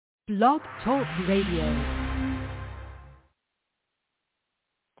Blog Talk Radio.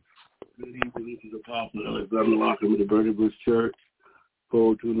 Good evening. This is Apostle Alexander Lockham of the Burning Bush Church,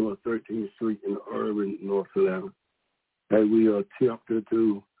 402 North 13th Street in Irving, North Carolina. As we are chapter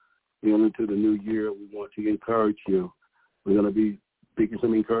 2, going into the new year, we want to encourage you. We're going to be speaking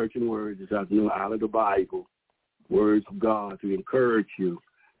some encouraging words this afternoon out of the Bible, words of God to encourage you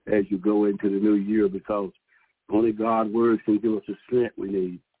as you go into the new year, because only God's words can give us the strength we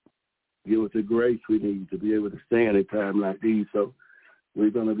need, give us the grace we need to be able to stand at times like these. So we're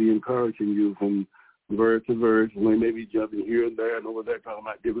going to be encouraging you from verse to verse. We may be jumping here and there and over there talking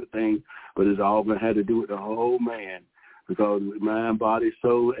about different things, but it's all going to have to do with the whole man, because mind, body,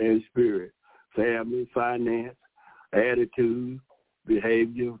 soul, and spirit, family, finance, attitude,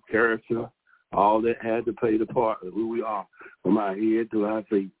 behavior, character, all that had to play the part of who we are from our head to our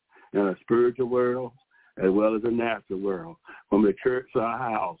feet in a spiritual world as well as a natural world, from the church to our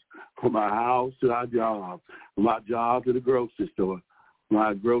house, from our house to our job, from our job to the grocery store, from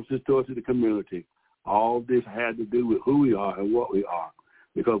our grocery store to the community. All this had to do with who we are and what we are,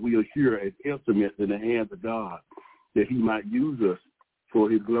 because we are here as instruments in the hands of God, that he might use us for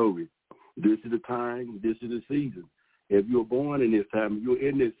his glory. This is the time, this is the season. If you're born in this time, you're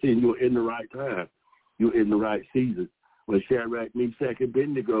in this season, you're in the right time. You're in the right season. When Shadrach, Meshach, and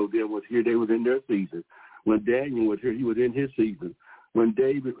Abednego was here, they was in their season. When Daniel was here, he was in his season. When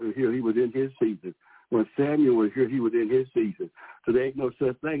David was here, he was in his season. When Samuel was here, he was in his season. So there ain't no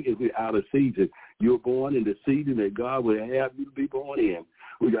such thing as we're out of season. You're born in the season that God will have you to be born in.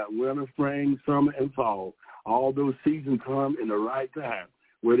 We got winter, spring, summer, and fall. All those seasons come in the right time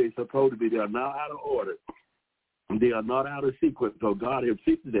where they're supposed to be. They are not out of order. They are not out of sequence, so God has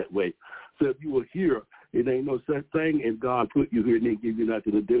fixed it that way. So if you were here, it ain't no such thing as God put you here and didn't give you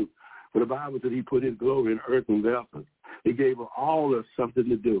nothing to do. But the Bible said he put his glory in earthen vessels. He gave all of us something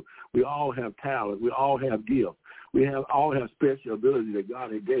to do. We all have talent. We all have gifts. We all have special ability that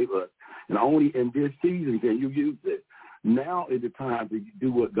God has gave us. And only in this season can you use it. Now is the time to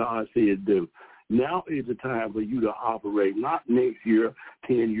do what God said do. Now is the time for you to operate, not next year,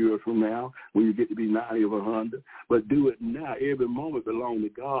 10 years from now, when you get to be 90 or 100, but do it now. Every moment belongs to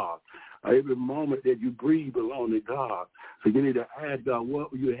God. Every moment that you breathe belongs to God. So you need to ask God,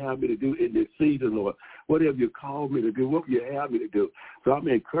 what will you have me to do in this season, Lord? What have you called me to do? What will you have me to do? So I'm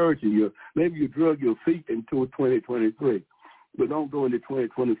encouraging you. Maybe you drug your feet into 2023. But don't go into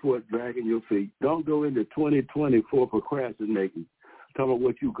 2024 dragging your feet. Don't go into 2024 procrastinating. Tell me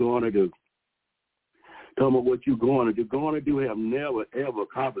what you're going to do. Tell me what you're going to do. Going to do have never, ever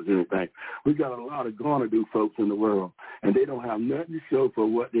accomplished anything. We got a lot of going to do folks in the world, and they don't have nothing to show for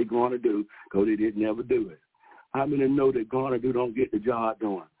what they're going to do because they didn't never do it. How many know that going to do don't get the job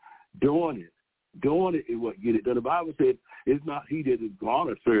done? Doing it is what get it done. The Bible said it's not he that is going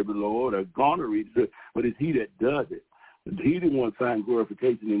to serve the Lord or going to read it, but it's he that does it. He didn't want to find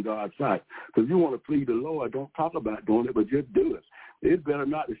glorification in God's sight. So if you want to please the Lord, don't talk about doing it, but just do it. It's better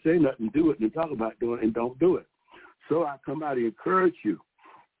not to say nothing, do it, than talk about doing it and don't do it. So I come out and encourage you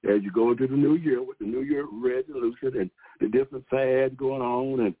as you go into the new year with the New Year resolution and the different fads going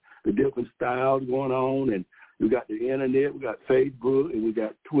on and the different styles going on. And we got the internet, we got Facebook, and we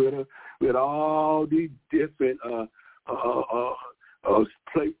got Twitter. We got all these different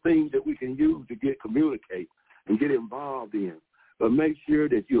things that we can use to communicate and get involved in. But make sure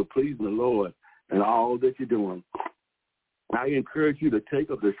that you're pleasing the Lord in all that you're doing. I encourage you to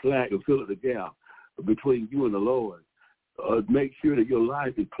take up the slack and fill up the gap between you and the Lord. Make sure that your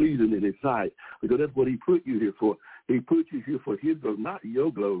life is pleasing in his sight, because that's what he put you here for. He put you here for his glory, not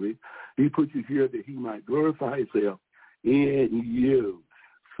your glory. He put you here that he might glorify himself in you.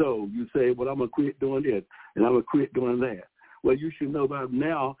 So you say, well, I'm going to quit doing this, and I'm going to quit doing that. Well, you should know by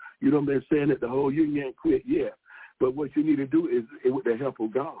now, you don't been saying it the whole year, you ain't quit yet. But what you need to do is with the help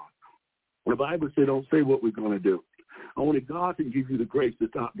of God. The Bible said don't say what we're going to do. Only God can give you the grace to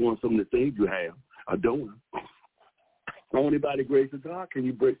stop doing some of the things you have or doing. Only by the grace of God can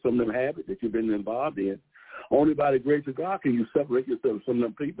you break some of them habits that you've been involved in. Only by the grace of God can you separate yourself from some of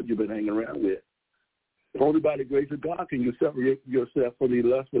them people you've been hanging around with. Only by the grace of God can you separate yourself from the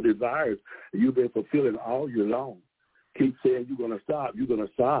lustful desires that you've been fulfilling all year long. Keep saying you're going to stop. You're going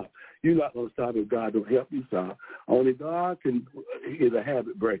to stop. You're not going to stop if God don't help you stop. Only God is a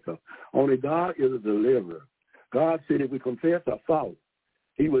habit breaker. Only God is a deliverer. God said if we confess our faults,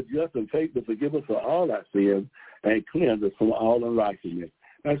 he was just and faithful to forgive us for all our sins and cleanse us from all unrighteousness.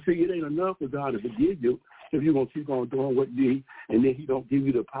 Now, see, it ain't enough for God to forgive you if you're going to keep on doing what you need, and then he don't give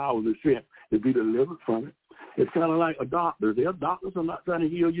you the power and the strength to be delivered from it. It's kind of like a doctor. Their doctors are not trying to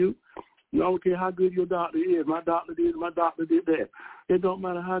heal you. You don't care how good your doctor is. My doctor did that. It don't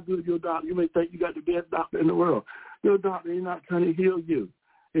matter how good your doctor. You may think you got the best doctor in the world. Your doctor is not trying to heal you.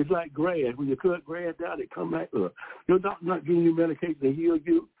 It's like grass. When you cut grass down, it come back up. Your doctor's not giving you medication to heal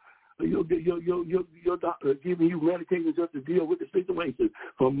you. Your doctor is giving you medication just to deal with the situation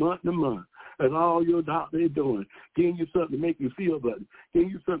from month to month. That's all your doctor is doing. Giving you something to make you feel better. Giving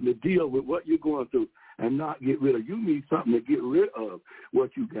you something to deal with what you're going through and not get rid of. You need something to get rid of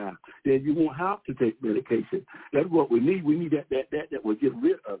what you got. Then you won't have to take medication. That's what we need. We need that will get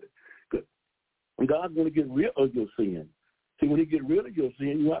rid of it. And God's going to get rid of your sin. See, when he get rid of your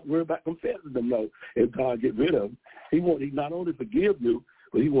sin, you don't have to worry about confessing them. No, if God get rid of them, he not only forgive you,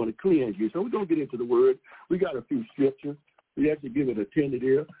 but he want to cleanse you. So we're going to get into the word. We got a few scriptures. We actually give it a tended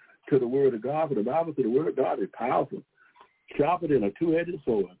ear to the word of God. For the Bible says the word of God is powerful, sharper than a two-headed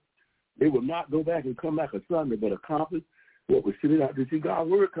sword. It will not go back and come back asunder, but accomplish what was sitting out. You see, God's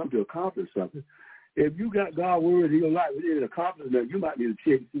word come to accomplish something. If you got God's word in your life, it didn't accomplish that, you might need to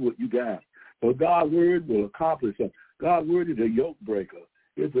check and see what you got. But God's word will accomplish something. God's word is a yoke breaker.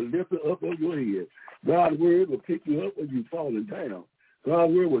 It's a lifter up of your head. God's word will pick you up when you're falling down.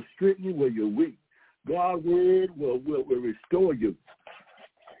 God's word will strengthen you when you're weak. God's word will restore you.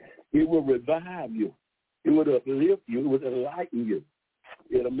 It will revive you. It will uplift you. It will enlighten you.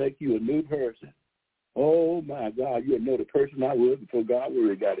 It'll make you a new person. Oh, my God, you'll know the person I was before God's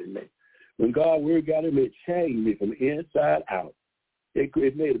word got in me. When God's word got in me, it changed me from the inside out.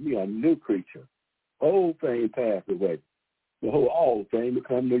 It made me a new creature. Old thing passed away. The whole old thing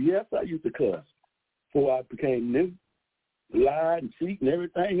become new. Yes, I used to cuss before I became new. Lie and cheat and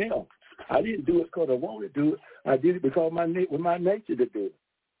everything else. I didn't do it because I wanted to do it. I did it because with my nature to do it.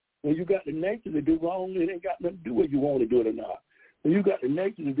 When you got the nature to do wrong, it ain't got nothing to do whether you want to do it or not. When you got the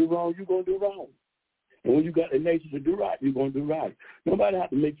nature to do wrong, you're going to do wrong. And when you got the nature to do right, you're going to do right. Nobody has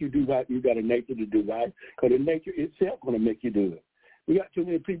to make you do right. You got a nature to do right because the nature itself going to make you do it. We got too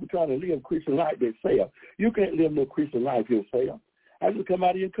many people trying to live Christian life themselves. You can't live no Christian life yourself. I just come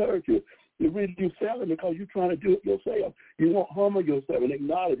out and encourage you. You really do selling because you're trying to do it yourself. You won't humble yourself and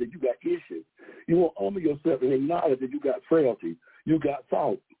acknowledge that you got issues. You won't humble yourself and acknowledge that you got frailty. You got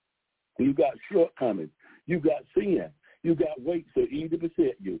fault. You got shortcomings. You got sin. You got weight so easy to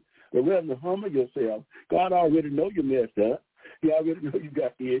beset you. But rather than humble yourself, God already know you messed up. He already know you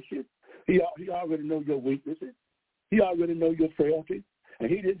got issues. He already know your weaknesses. He already know your frailty. And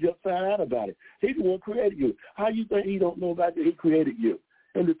he didn't just find out about it. He's the one who created you. How you think he don't know about it? He created you.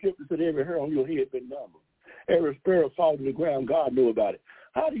 And the scripture said every hair on your head been numbered. Every sparrow fall to the ground, God knew about it.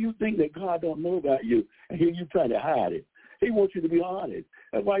 How do you think that God don't know about you and here you trying to hide it? He wants you to be honest.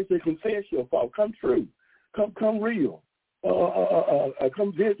 That's why he said confess your fault. Come true. Come real.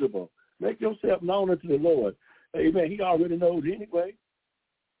 Come visible. Make yourself known unto the Lord. Amen. He already knows anyway.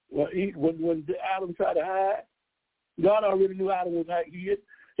 When Adam tried to hide, God already knew Adam was hid.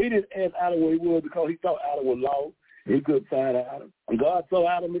 He didn't ask Adam where he was because he thought Adam was lost. He couldn't find Adam. And God saw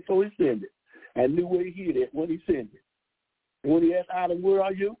Adam before he sent it and knew where he hid it when he sent it. And when he asked Adam, where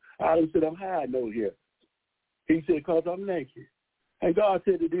are you? Adam said, I'm hiding over here. He said, because I'm naked. And God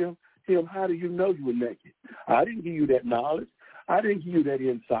said to him, how do you know you were naked? I didn't give you that knowledge. I didn't give you that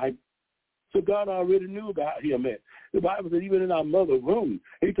insight. So God already knew about him. The Bible said even in our mother's womb,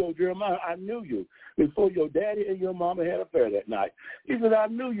 he told Jeremiah, I knew you before your daddy and your mama had an affair that night. He said, I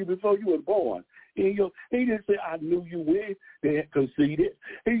knew you before you were born. He didn't say, I knew you when they had conceived.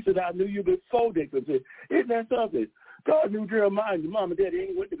 He said, I knew you before they conceived. Isn't that something? God knew Jeremiah and your mama and daddy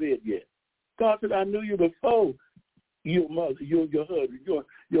ain't went to bed yet. God said, I knew you before your mother, your husband,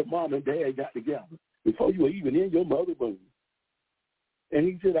 your mom and dad got together, before you were even in your mother's womb. And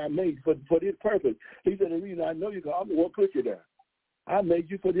he said, I made you for this purpose. He said, the reason I know you, because I'm the one who put you there. I made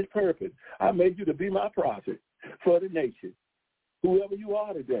you for this purpose. I made you to be my prophet for the nation. Whoever you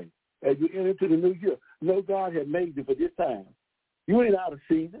are today, as you enter into the new year, know God has made you for this time. You ain't out of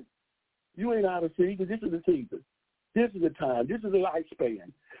season. You ain't out of season. This is the season. This is the time. This is the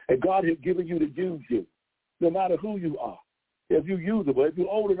lifespan. And God has given you to use you, no matter who you are. If you're usable, if you're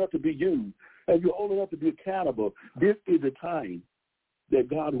old enough to be used, if you're old enough to be accountable, this is the time that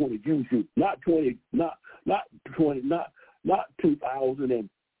God want to use you. Not 2090, not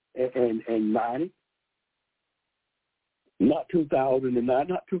 2009, not 2009,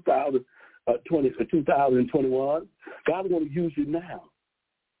 not 2021. God want to use you now.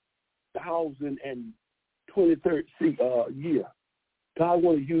 2023rd year. God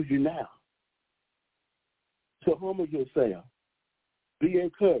want to use you now. So humble yourself. Be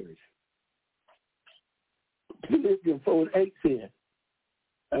encouraged. Philippians 4:8 says,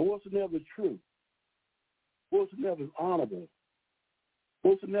 and whatsoever is true, whatsoever is honorable,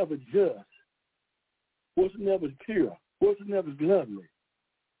 whatsoever just, whatsoever is pure, whatsoever is lovely,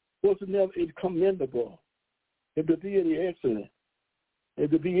 whatsoever is commendable, if there be any excellent, if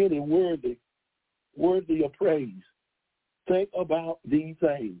there be any worthy of praise, think about these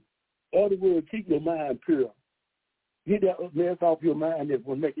things. In other words, keep your mind pure. Get that mess off your mind that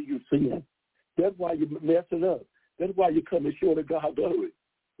will make you sin. That's why you're messing up. That's why you're coming short of God's glory,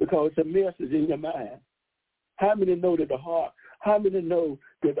 because it's a message in your mind. How many know that the heart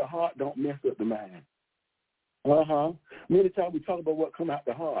don't mess up the mind? Many times we talk about what come out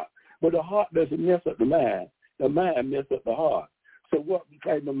the heart, but the heart doesn't mess up the mind. The mind mess up the heart. So what?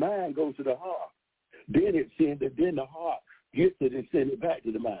 Because the mind goes to the heart, then it sends it. Then the heart gets it and sends it back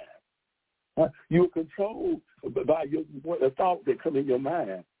to the mind. You're controlled by the thoughts that come in your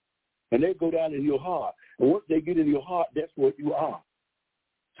mind, and they go down in your heart. And once they get in your heart, that's what you are.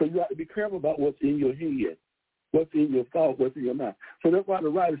 So you have to be careful about what's in your head, what's in your thought, what's in your mind. So that's why the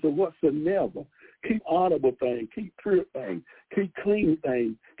writer said, whatsoever, keep honorable things, keep pure things, keep clean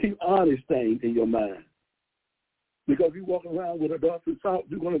things, keep honest things in your mind. Because if you walk around with adulterous thoughts,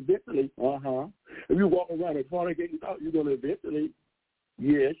 you're going to eventually, if you walk around with fornicating thoughts, you're going to eventually,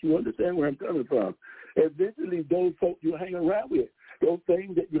 yes, you understand where I'm coming from. Eventually, those folks you hang around with, those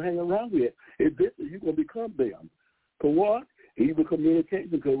things that you hang around with, eventually you're going to become them. For what? Evil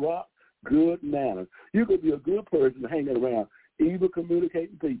communication, corrupt, good manners. You could be a good person hanging around evil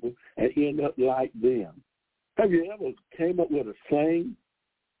communicating people and end up like them. Have you ever came up with a saying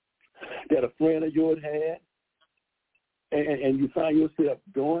that a friend of yours had, and you find yourself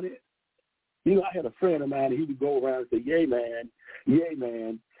doing it? You know, I had a friend of mine, and he would go around and say, yay,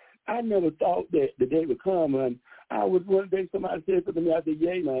 man. I never thought that the day would come, and one day somebody said something to me, I said,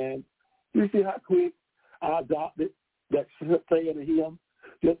 yay, man. You see how quick I adopted that saying to him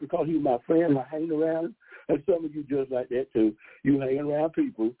just because he was my friend, I hang around. And some of you just like that too. You hang around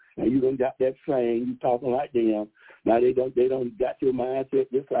people, and you done got that saying, you talking like them. Now they don't got your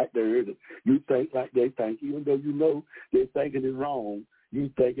mindset just like theirs. You think like they think, even though you know they're thinking is wrong. You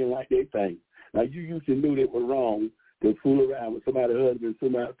thinking like they think. Now you used to know they were wrong to fool around with somebody's husband,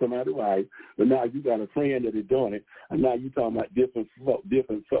 somebody's wife, but now you got a friend that is doing it, and now you talking about different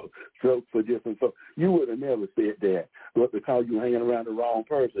strokes for different folks. You would have never said that, but because you hanging around the wrong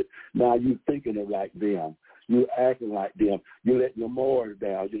person, now you thinking it like them. You acting like them. You letting your morals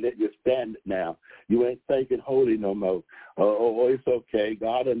down. You letting your standard down. You ain't thinking holy no more. Oh, it's okay.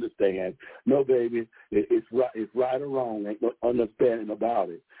 God understands. No, baby, it's right or wrong. Ain't no understanding about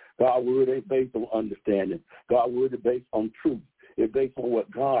it. God's word ain't based on understanding. God's word is based on truth. It's based on what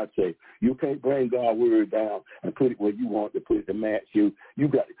God says. You can't bring God's word down and put it where you want to put it to match you. You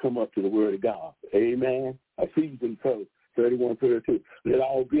got to come up to the word of God. Amen. Ephesians 31:32. Let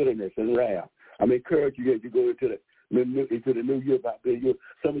all bitterness and wrath. I'm encouraging you as you go into the new year about bitter.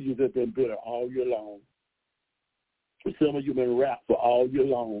 Some of you have been bitter all year long. Some of you have been wrapped for all year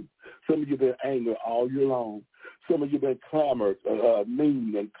long. Some of you have been angry all year long. Some of you have been clamorous,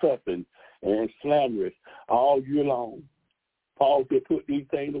 mean and cussing and slanderous all year long. Paul said, put these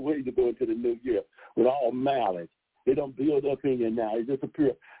things away to go into the new year with all malice. They don't build up in you now. It just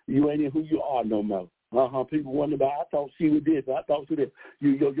appears you ain't in who you are no more. People wonder about, I thought she was this, I thought she was this.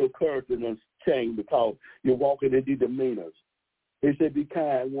 Your character has changed because you're walking in these demeanors. He said, be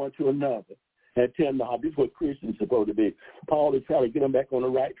kind one to another. And tender heart. This is what Christians are supposed to be. Paul is trying to get them back on the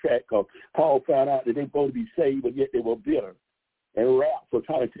right track because Paul found out that they're supposed to be saved, but yet they were bitter and wrath for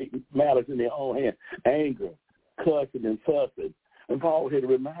trying to take matters in their own hand, anger, cussing and fussing. And Paul had to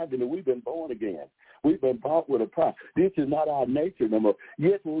remind them that we've been born again. We've been bought with a price. This is not our nature no more.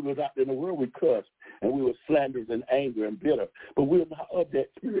 Yes, when we was out there in the world, we cussed, and we were slanderous and angry and bitter. But we're not of that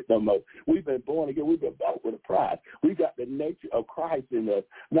spirit no more. We've been born again. We've been bought with a price. We got the nature of Christ in us,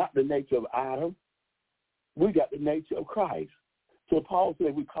 not the nature of Adam. We got the nature of Christ. So Paul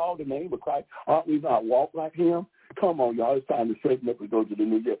said, we call the name of Christ. Aren't we not walk like him? Come on, y'all. It's time to straighten up and go to the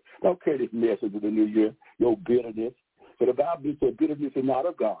new year. Don't carry this message of the new year, your bitterness. But the Bible says bitterness is not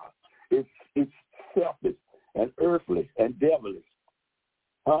of God. It's selfish and earthly and devilish.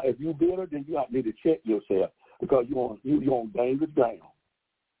 If you're bitter, then you need to check yourself because you're on dangerous ground.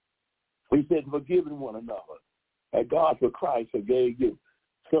 He said, forgiving one another. And God for Christ forgave you.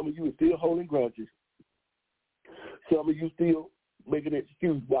 Some of you are still holding grudges. Some of you still making an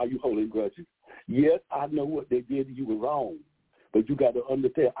excuse why you're holding grudges. Yes, I know what they did to you was wrong. But you got to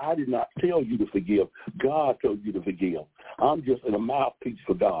understand, I did not tell you to forgive. God told you to forgive. I'm just a mouthpiece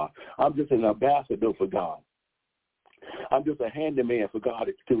for God. I'm just an ambassador for God. I'm just a handyman for God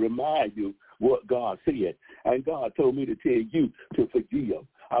to remind you what God said. And God told me to tell you to forgive.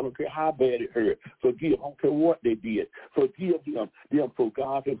 I don't care how bad it hurt. Forgive. I don't care what they did. Forgive them so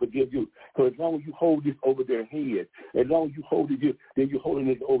God can forgive you. Because as long as you hold this over their head, as long as you hold it, then you're holding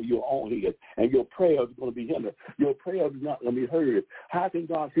it over your own head. And your prayers are going to be hindered. Your prayers are not going to be heard. How can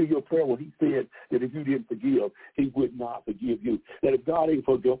God hear your prayer when he said that if you didn't forgive, he would not forgive you? That if God ain't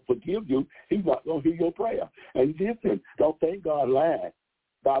forgive you, he's not going to hear your prayer. And listen, don't think God lied.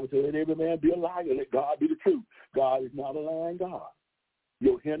 The Bible says, let every man be a liar, let God be the truth. God is not a lying God.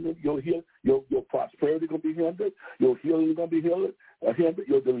 Your prosperity is going to be hindered. Your healing is going to be hindered.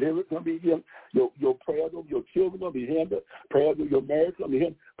 Your deliverance is going to be hindered. Your prayers of your children are going to be hindered. Prayers of your marriage are going to be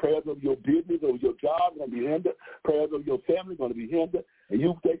hindered. Prayers of your business or your job are going to be hindered. Prayers of your family are going to be hindered. And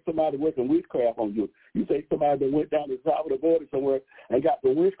you take somebody working witchcraft on you. You take somebody that went down to the side of the border somewhere and got the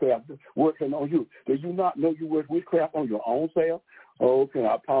witchcraft working on you. Do you not know you work witchcraft on your own self? Oh, can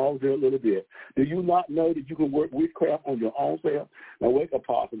I pause there a little bit? Do you not know that you can work witchcraft on your own self? Now, wake up,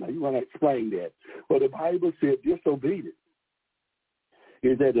 Pastor. Now, you want to explain that. But the Bible said disobedience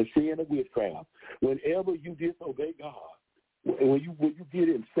is that the sin of witchcraft. Whenever you disobey God, when you get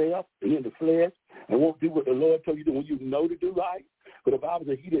in self and in the flesh and won't do what the Lord told you to do, when you know to do right, but the Bible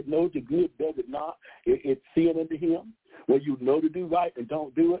says he that knows the good does it not, it's sin unto him. When you know to do right and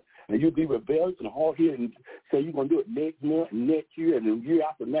don't do it, and you be rebellious and hard-headed and say you're going to do it next month and next year and the year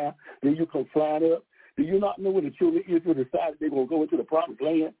after now, then you come flying up. Do you not know when the children of Israel decided they're going to go into the promised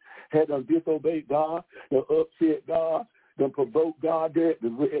land, had them disobeyed God, them upset God, them provoked God there at the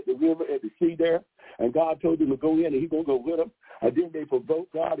river, at the sea there, and God told them to go in and he's going to go with them, and then they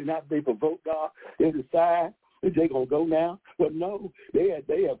provoked God, and after they provoked God, they decide is they going to go now? But no, they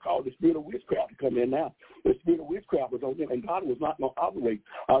have called the spirit of witchcraft to come in now. The spirit of witchcraft was on them, and God was not going to operate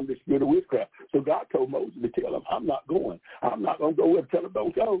on the spirit of witchcraft. So God told Moses to tell them, I'm not going. I'm not going to go and tell them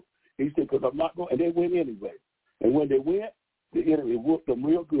don't go. He said, because I'm not going. And they went anyway. And when they went, the enemy whooped them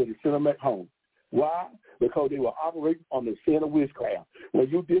real good and sent them back home. Why? Because they were operating on the sin of witchcraft. When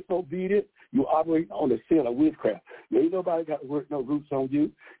you disobedient, you operate on the sin of witchcraft. Ain't nobody got to work no roots on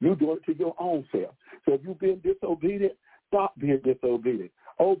you. You do it to your own self. So if you've been disobedient, stop being disobedient.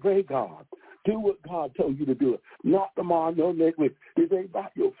 Obey God. Do what God told you to do. Not tomorrow, no next week. This ain't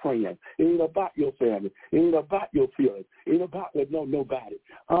about your friend. It ain't about your family. It ain't about your feelings. It ain't about nobody.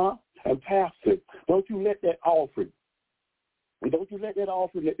 And pastor, don't you let that offering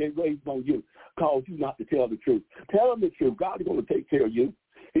that they raised on you cause you not to tell the truth. Tell them the truth. God is going to take care of you.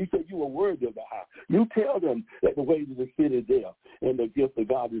 He said you are worthy of the house. You tell them that the ways of the sin is there and the gift of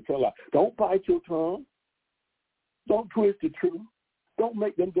God is eternal life. Don't bite your tongue. Don't twist the truth. Don't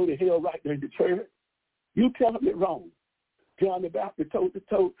make them go to hell right there in the church. You tell them it wrong. John the Baptist told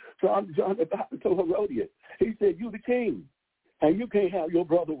Herodias. He said, you the king, and you can't have your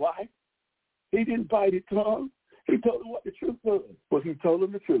brother's wife. He didn't bite his tongue. He told him what the truth was, but he told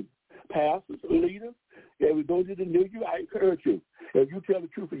him the truth. Pastors, leaders, if we go to the new year, I encourage you. If you tell the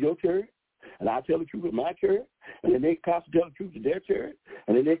truth of your church, and I tell the truth of my church, and the next pastor tell the truth of their church,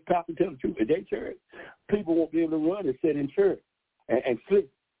 and the next pastor tell the truth of their church, people won't be able to run and sit in church and sleep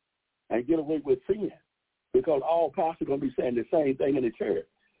and get away with sin, because all pastors are going to be saying the same thing in the church,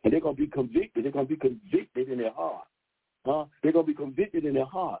 and they're going to be convicted. They're going to be convicted in their heart. They're going to be convicted in their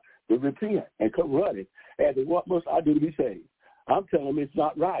heart to repent and come running. And what must I do to be saved? I'm telling them it's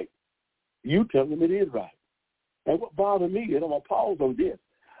not right. You tell them it is right. And what bothers me, and I'm going to pause on this,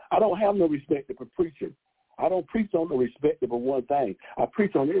 I don't have no respect for preaching. I don't preach on the respect of one thing. I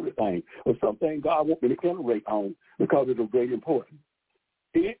preach on everything. But something God wants me to iterate on because it's of great importance.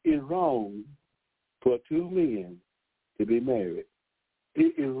 It is wrong for two men to be married.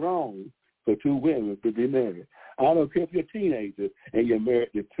 It is wrong for two women to be married. I don't care if you're a teenager and you're married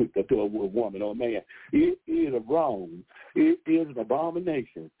to a woman or a man. It is wrong. It is an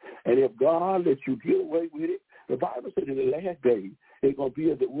abomination. And if God lets you get away with it, the Bible says in the last days, it's going to be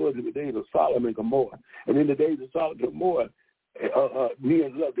as it was in the days of Sodom and Gomorrah. And in the days of Sodom and Gomorrah,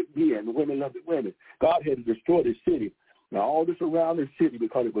 men loved it men, women loved it women. God had to destroy the city. Now, all this around the city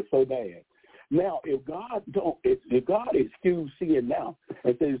because it was so bad. Now, if God excuse sin now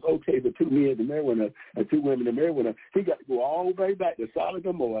and says it's okay for two men to marry one another and two women to marry one another, he got to go all the way back to Sodom and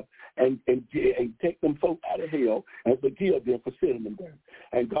Gomorrah and take them folk out of hell and forgive them for sinning them there.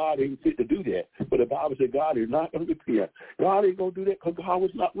 And God ain't fit to do that. But the Bible said God is not going to repent. God ain't going to do that because God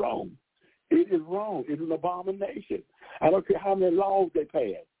was not wrong. It is wrong. It is an abomination. I don't care how many laws they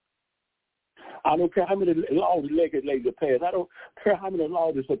pass. I don't care how many laws the legislature passed. I don't care how many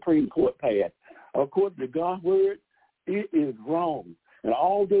laws the Supreme Court passed. According to God's word, it is wrong. And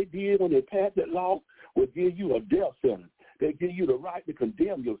all they did when they passed that law was give you a death sentence. They give you the right to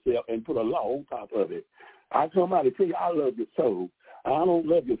condemn yourself and put a law on top of it. I come out to tell you I love your soul. I don't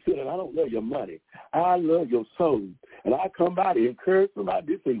love your feeling. I don't love your money. I love your soul. And I come by to encourage somebody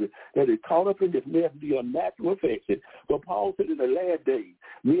this evening that is caught up in this mess of the unnatural affection. But Paul said in the last days,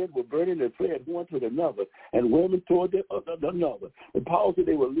 men were burning their flesh one to another, and women toward another. And Paul said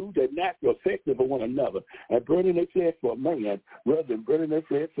they will lose their natural affection for one another and burning their flesh for a man rather than burning their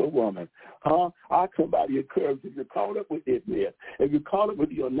flesh for a woman. I come by to encourage if you're caught up with this mess, if you're caught up with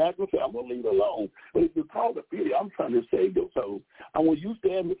your natural affection, I'm going to leave it alone. But if you're caught up in it, I'm trying to save your soul. And when you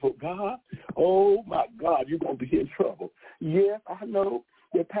stand before God, oh, my God, you're going to be in trouble. Yes, I know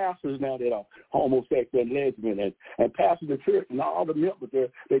there are pastors now that are homosexual and lesbian and pastors of the church and all the members there,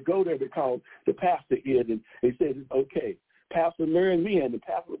 they go there because the pastor is, and they say it's okay. Pastor marrying men and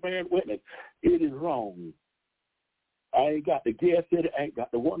pastor marrying women, it is wrong. I ain't got to guess it. I ain't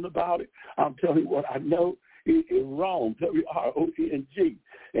got to wonder about it. I'm telling you what I know. It is wrong. W-R-O-N-G.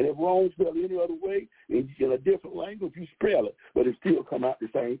 And if wrong spelled any other way, in a different language, you spell it, but it still come out the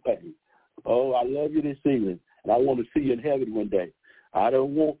same thing. Oh, I love you this evening, and I want to see you in heaven one day. I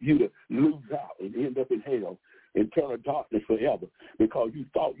don't want you to lose out and end up in hell, eternal darkness forever, because you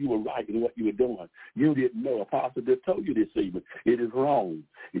thought you were right in what you were doing. You didn't know. Apostle just told you this evening. It is wrong.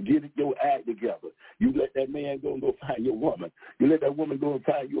 You get your act together. You let that man go and go find your woman. You let that woman go and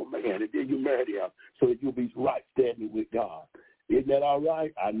find your man, and then you marry him so that you'll be right standing with God. Isn't that all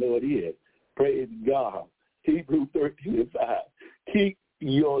right? I know it is. Praise God. Hebrews 13:5. Keep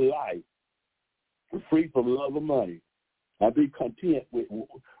your life free from love of money and be content with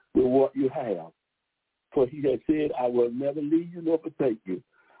what you have. For he has said, I will never leave you nor forsake you.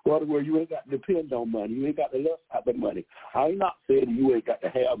 In other words, you ain't got to depend on money. You ain't got to lust after money. I ain't not saying you ain't got to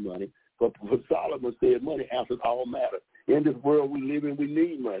have money, but Solomon said money answers all matters. In this world we live in, we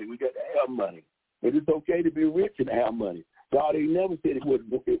need money. We got to have money. And it's okay to be rich and have money. God ain't never said it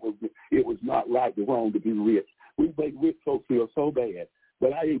was not right or wrong to be rich. We make rich folks feel so bad.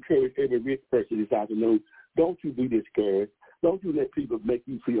 But I encourage every rich person this afternoon, don't you be discouraged. Don't you let people make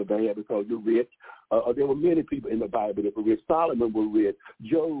you feel bad because you're rich. There were many people in the Bible that were rich. Solomon was rich.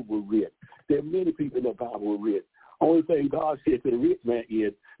 Job was rich. There are many people in the Bible who were rich. Only thing God said to the rich man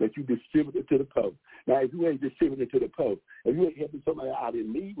is that you distribute it to the poor. Now, if you ain't distributing it to the poor, if you ain't helping somebody out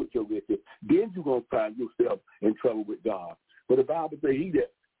in need with your riches, then you're going to find yourself in trouble with God. But the Bible says he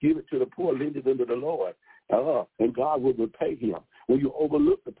that give it to the poor, lend it unto the Lord, and God will repay him. When you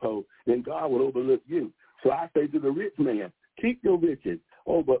overlook the poor, then God will overlook you. So I say to the rich man, keep your riches,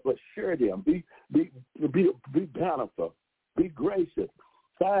 but share them. Be bountiful. Be gracious.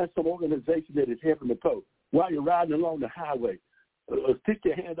 Find some organization that is helping the poor. While you're riding along the highway, stick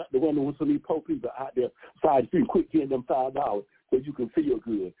your hand out the window when some of these poor people out there side street, quick getting them $5 so you can feel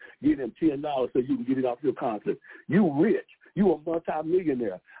good. Give them $10 so you can get it off your conscience. You rich. You a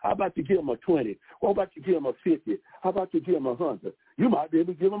multi-millionaire. How about you give them a 20? What about you give them a 50? How about you give them 100? You might be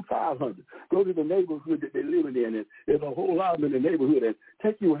able to give them 500. Go to the neighborhood that they're living in, and there's a whole lot of them in the neighborhood, and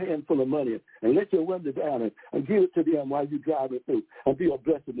take you a handful of money and let your window down and give it to them while you're driving through and be a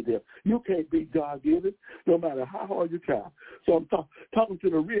blessing to them. You can't be God-given no matter how hard you try. So I'm talking to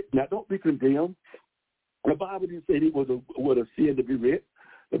the rich. Now, don't be condemned. The Bible didn't say it was a sin to be rich.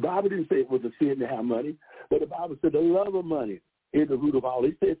 The Bible didn't say it was a sin to have money, but the Bible said the love of money is the root of all. He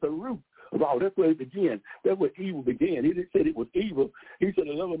said it's the root of all. That's where it began. That's where evil began. He didn't say it was evil. He said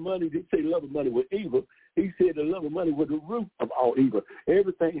the love of money. He didn't say the love of money was evil. He said the love of money was the root of all evil.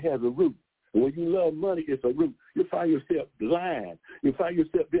 Everything has a root. And when you love money, it's a root. You find yourself blind. You find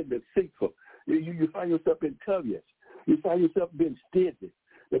yourself being deceitful. You find yourself being covetous. You find yourself being stingy.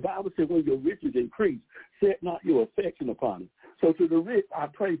 The Bible says when your riches increase, set not your affection upon it. So to the rich, I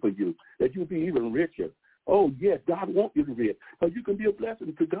pray for you that you'll be even richer. Oh, yes, God wants you to be rich. Because you can be a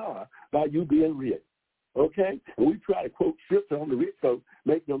blessing to God by you being rich. Okay? And we try to quote scripture on the rich folks,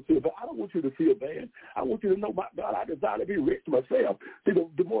 make them feel bad. I don't want you to feel bad. I want you to know, my God, I desire to be rich myself. See,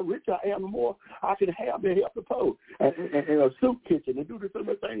 the more rich I am, the more I can have to help the poor. And a soup kitchen and do the same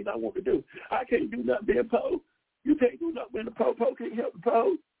things I want to do. I can't do nothing being poor. You can't do nothing being the poor. Poor can't help the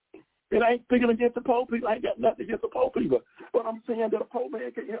poor. It ain't speaking against the poor people. I ain't got nothing against the poor people. But I'm saying that a poor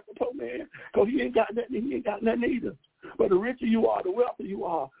man can't help the poor man because he ain't got nothing. He ain't got nothing either. But the richer you are, the wealthier you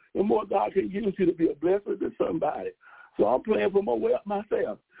are, the more God can use you to be a blessing to somebody. So I'm praying for more wealth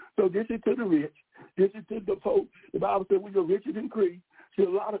myself. So this is to the rich. This is to the poor. The Bible said when your riches increase, see, a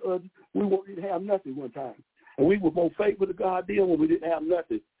lot of us, we wanted to have nothing one time. And we were more faithful to God then when we didn't have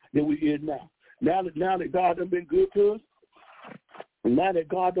nothing than we is now. Now that God done been good to us, and now that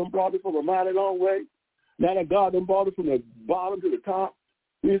God done brought us from a mighty long way, now that God done brought us from the bottom to the top,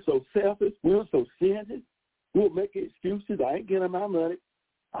 we're so selfish, we're so stingy, we'll make excuses. I ain't getting my money.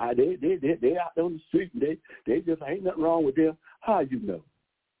 They out on the street, and they just ain't nothing wrong with them. How you know?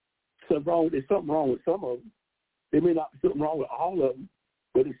 There's something wrong with some of them. There may not be something wrong with all of them,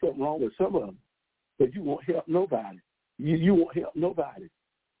 but there's something wrong with some of them. But you won't help nobody. You won't help nobody.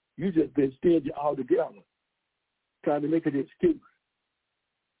 You just been stingy altogether, trying to make an excuse.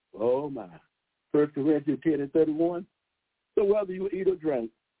 Oh, my. 1 Corinthians 10:31. So whether you eat or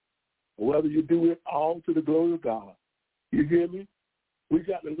drink, or whether you do it all to the glory of God, you hear me? We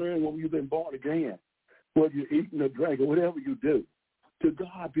got to learn when you've been born again, whether you're eating or drinking, whatever you do, to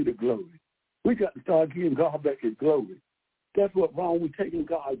God be the glory. We got to start giving God back his glory. That's what's wrong with taking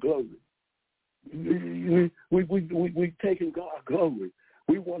God's glory. We taking God's glory.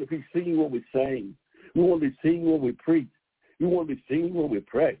 We want to be seen when we sing. We want to be seen when we preach. We want to be seen when we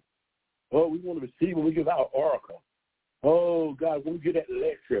pray. Oh, we want to be seen when we give our oracle. Oh, God, when we get that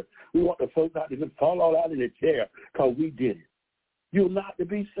lecture, we want the folks out to just fall all out in the chair because we did it. You're not to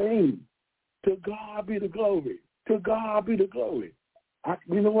be seen. To God be the glory. To God be the glory.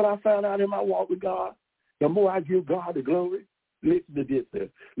 You know what I found out in my walk with God? The more I give God the glory, listen to this, sir.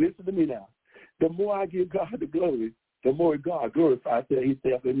 Listen to me now. The more I give God the glory, the more God glorifies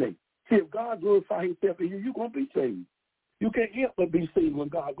himself in me. See, if God glorifies himself in you, you're going to be seen. You can't help but be seen when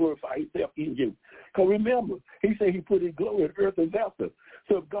God glorifies himself in you. Because remember, he said he put his glory in earth and vessel.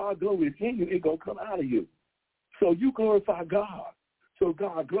 So if God glory is in you, it's going to come out of you. So you glorify God. So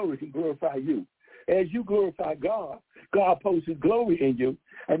God's glory can glorify you. As you glorify God, God posts his glory in you.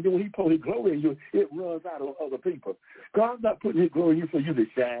 And then when he posts his glory in you, it runs out on other people. God's not putting his glory in you for you to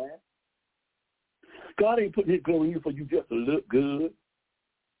shine. God ain't putting his glory in you for you just to look good,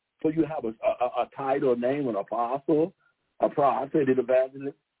 for you to have a title, a name, an apostle, a prophet, an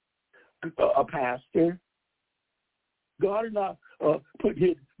evangelist, a pastor. God is not putting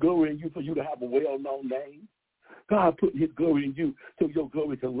his glory in you for you to have a well-known name. God put his glory in you so your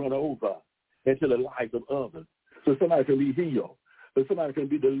glory can run over into the lives of others. So somebody can be healed. So somebody can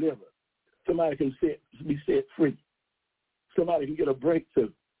be delivered. Somebody can be set free. Somebody can get a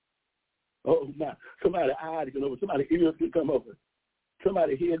breakthrough. Oh, my. Somebody's eyes can open. Somebody's ears can come open.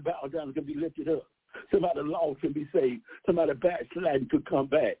 Somebody's head bowed down can be lifted up. Somebody's lost can be saved. Somebody's backsliding could come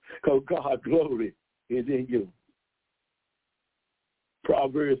back because God's glory is in you.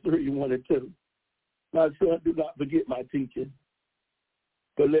 Proverbs 3:1-2. My son, do not forget my teaching,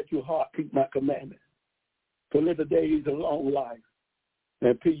 but let your heart keep my commandments. For let the days of long life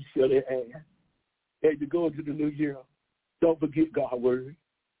and peace shall they add. As you go into the new year, don't forget God's word.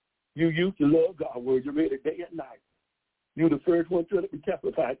 You used to love God's word. You read it day and night. You the first one to be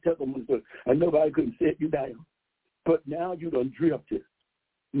testified, and nobody couldn't set you down. But now you done drifted.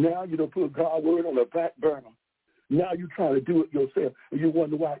 Now you done put God's word on the back burner. Now you trying to do it yourself, and you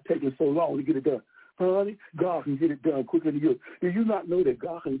wonder why it's taking so long to get it done. Honey, God can get it done quicker than you. Do you not know that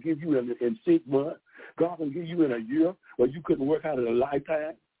God can give you in 6 months? God can give you in a year where you couldn't work out in a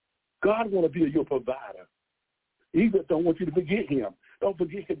lifetime? God want to be your provider. He just don't want you to forget him. Don't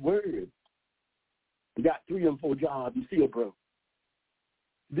forget his word. You got 3 and 4 jobs, you still broke.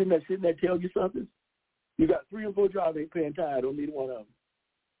 Didn't that tell you something? You got 3 and 4 jobs, ain't paying tithe on neither one of them.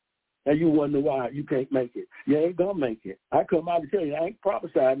 And you wonder why you can't make it. You ain't going to make it. I come out and tell you, I ain't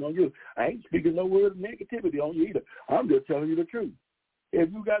prophesying on you. I ain't speaking no word of negativity on you either. I'm just telling you the truth.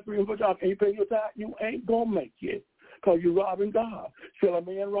 If you got 3 and 4 jobs, ain't paying your tithe, you ain't going to make it because you're robbing God. Shall a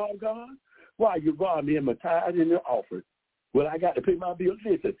man rob God? Why? You rob me in my tithe and your offering. Well, I got to pay my bills.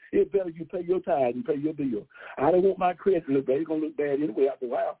 Listen, it's better you pay your tithe and pay your bill. I don't want my credit to look bad. It's going to look bad anyway after a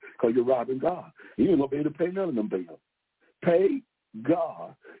while because you're robbing God. You ain't going to be able to pay none of them bills. Pay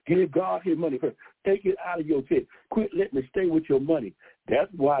God. Give God his money first. Take it out of your check. Quit letting it stay with your money. That's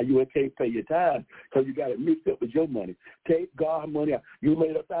why you can't pay your tithe, because you got it mixed up with your money. Take God's money out. You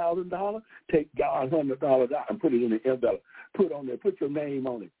made $1,000, take God's $100 out and put it in the envelope. Put on there. Put your name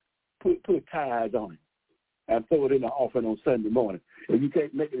on it. Put tithes on it. And throw it in the offering on Sunday morning. If you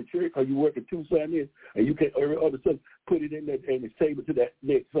can't make it to church because you're working 2 Sundays and you can't every other Sunday, put it in there and save it to that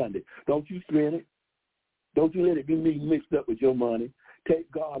next Sunday. Don't you spend it. Don't you let it be mixed up with your money.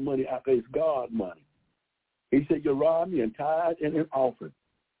 Take God's money out because it's God's money. He said, you rob me in tithe and in offering.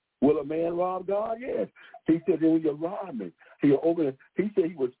 Will a man rob God? Yes. He said, then when you rob me, he said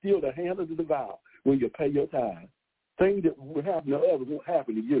he will steal the hand of the devourer when you pay your tithe. Things that will happen to others won't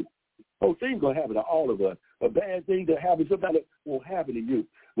happen to you. Oh, things going to happen to all of us. A bad thing that happens to somebody won't happen to you.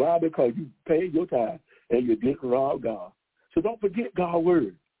 Why? Because you paid your tithe and you didn't rob God. So don't forget God's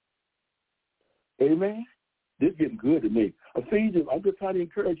word. Amen? This is getting good to me. Ephesians, I'm just trying to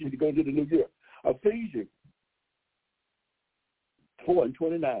encourage you to go into the new year. Ephesians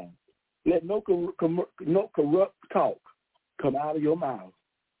 4:29. Let no corrupt talk come out of your mouth,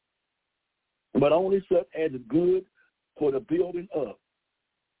 but only such as is good for the building up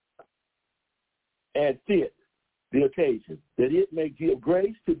and fit the occasion, that it may give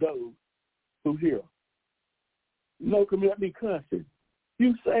grace to those who hear. No commit me cussing.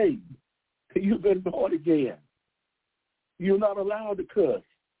 You saved. You've been born again. You're not allowed to cuss.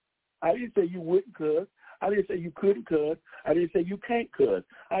 I didn't say you wouldn't cuss. I didn't say you couldn't cuss. I didn't say you can't cuss.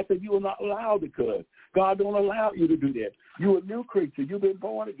 I said you are not allowed to cuss. God don't allow you to do that. You're a new creature. You've been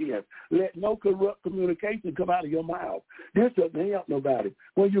born again. Let no corrupt communication come out of your mouth. This doesn't help nobody.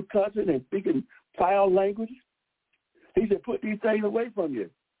 When you're cussing and speaking foul language, he said, put these things away from you.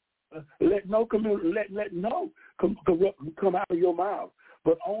 Let no corrupt come out of your mouth,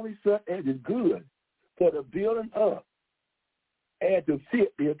 but only such as is good for the building up and to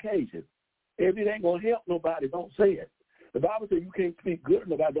fit the occasion. If it ain't going to help nobody, don't say it. The Bible says you can't speak good of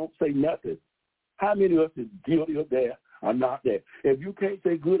nobody, don't say nothing. How many of us is guilty of that or not that? If you can't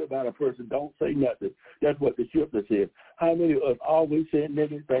say good about a person, don't say nothing. That's what the scripture says. How many of us always say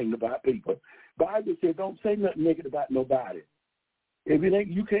negative things about people? Bible says don't say nothing negative about nobody. If it ain't,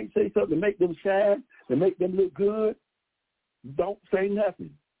 you can't say something to make them shine, to make them look good, don't say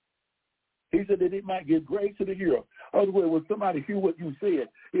nothing. He said that it might give grace to the hearer. Other words, when somebody hear what you said,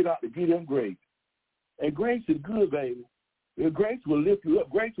 it ought to give them grace. And grace is good, baby. Grace will lift you up.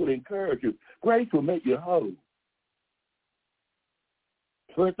 Grace will encourage you. Grace will make you whole.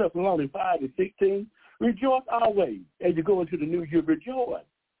 1 Thessalonians 5:16, rejoice always as you go into the new year. Rejoice.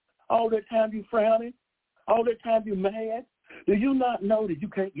 All that time you frowning, all that time you mad, do you not know that you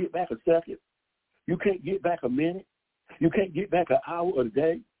can't get back a second? You can't get back a minute? You can't get back an hour or a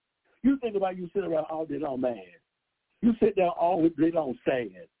day? You think about you sit around all day long mad. You sit down all day long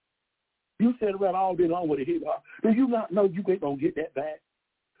sad. You sit around all day long with a hip hop. Do you not know you ain't going to get that back?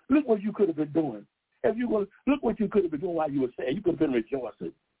 Look what you could have been doing. If you were, look what you could have been doing while you were sad. You could have been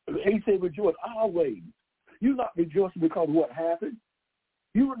rejoicing. He said rejoice always. You're not rejoicing because of what happened.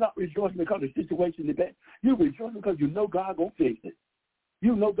 You are not rejoicing because of the situation is bad. You're rejoicing because you know God going to fix it.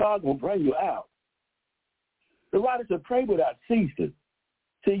 You know God going to bring you out. The writer said pray without ceasing.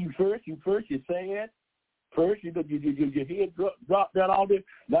 See, you first, you're sad. First, your head dropped down all day.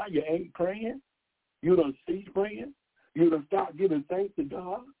 Now you ain't praying. You done cease praying. You done start giving thanks to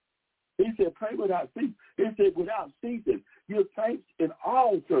God. He said, pray without ceasing. He said, without ceasing, give thanks in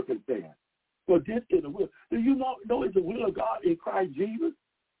all circumstances. For this is the will. Do you know it's the will of God in Christ Jesus?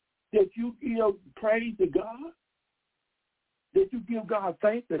 That you give praise to God? That you give God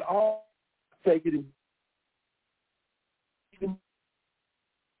thanks in all take it in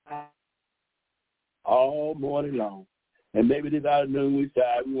all morning long. And maybe this afternoon we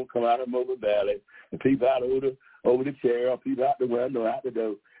decide we're going to come out of Mobile Valley and peep out over the chair or peep out the window, out the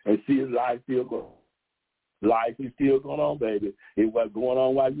door, and see his life still going. Life is still going on, baby. It was going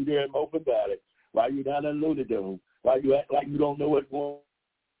on while you're there in Mobile Valley, while you're down in Looney Dome, while you act like you don't know what's going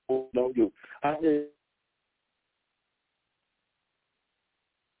on. You.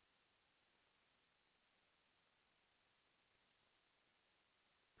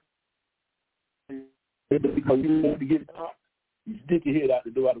 Because you want to get dark, you stick your head out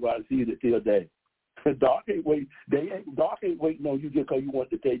the door out to see it till day. Dark ain't waiting. Dark ain't waiting on you just because you want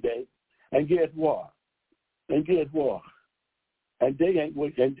to take day. And guess what? And they ain't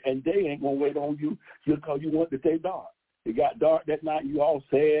gonna wait on you just because you want to stay dark. It got dark that night. You all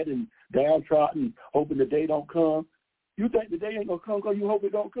sad and downtrodden, hoping the day don't come. You think the day ain't gonna come because you hope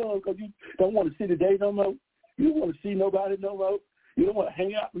it don't come because you don't want to see the day no more. You don't want to see nobody no more. You don't want to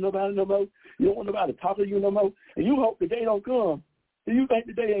hang out with nobody no more. You don't want nobody to talk to you no more. And you hope the day don't come. And you think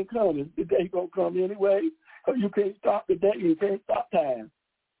the day ain't coming. The day gonna come anyway. You can't stop the day. You can't stop time.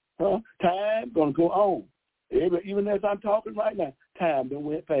 Huh? Time gonna go on. Even as I'm talking right now, time done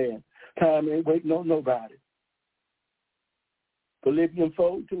went fast. Time ain't waiting on nobody. Philippians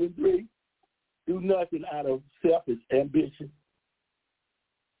 4:2-3. Do nothing out of selfish ambition.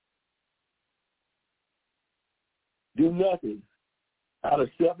 Do nothing out of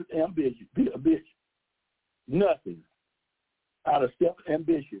selfish ambition. Nothing out of selfish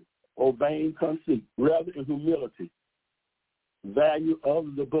ambition or vain conceit. Rather in humility, value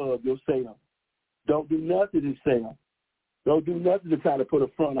others above yourself. Don't do nothing to self. Don't do nothing to try to put a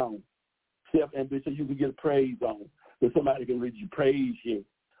front on. Self-ambition, you can get a praise on. So somebody can read you, praise you.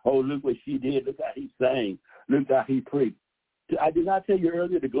 Oh, look what she did. Look how he sang. Look how he preached. I did not tell you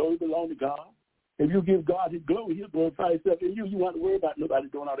earlier the glory belongs to God. If you give God his glory, he'll glorify himself in you. You don't have to worry about nobody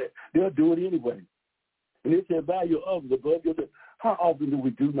doing all that. They'll do it anyway. And it said value others above yourself. How often do we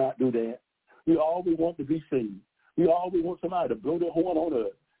do not do that? We always want to be seen. We always want somebody to blow their horn on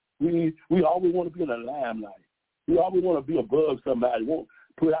us. We always want to be in the limelight. We always want to be above somebody.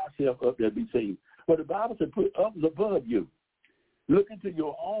 put ourselves up there to be seen. But the Bible said put others above you. Look into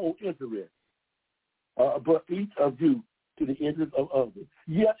your own interest, but each of you to the interest of others.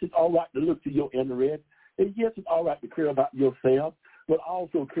 Yes, it's all right to look to your interest. And yes, it's all right to care about yourself, but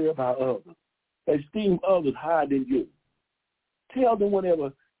also care about others. Esteem others higher than you. Tell them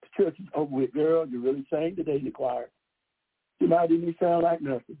whenever the church is over with, girl, you really sang today in the choir. You might didn't sound like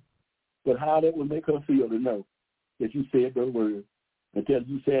nothing. But how that would make her feel to know that you said those words until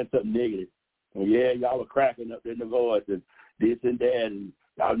you said something negative. Oh, yeah, y'all were cracking up in the voice and this and that, and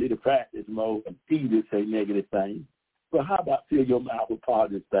y'all need to practice more and easy to say negative things. But how about fill your mouth with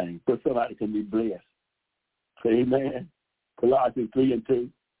positive things so somebody can be blessed? Amen. Colossians 3:2.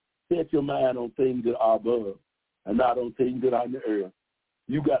 Set your mind on things that are above and not on things that are on the earth.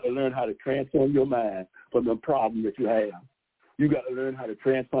 You got to learn how to transform your mind from the problem that you have. You got to learn how to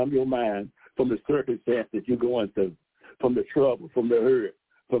transform your mind from the circumstance that you're going through, from the trouble, from the hurt,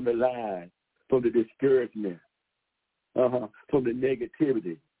 from the lies, from the discouragement, from the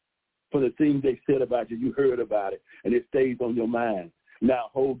negativity, from the things they said about you. You heard about it, and it stays on your mind. Now, a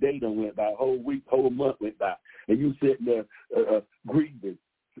whole day done went by, a whole week, whole month went by, and you sitting there grieving.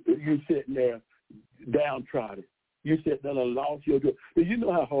 You sitting there downtrodden. You sitting there and lost your joy. Do you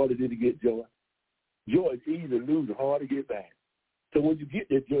know how hard it is to get joy? Joy is easy to lose and hard to get back. So when you get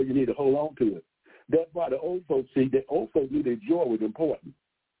that joy, you need to hold on to it. That's why the old folks see that old folks knew their joy was important.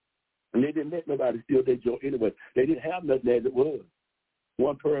 And they didn't let nobody steal their joy anyway. They didn't have nothing as it was.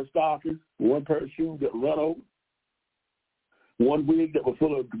 One pair of stockings, one pair of shoes that run over, one wig that was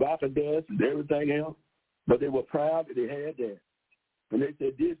full of tobacco dust and everything else. But they were proud that they had that. And they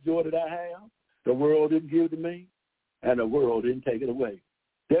said, this joy that I have, the world didn't give to me, and the world didn't take it away.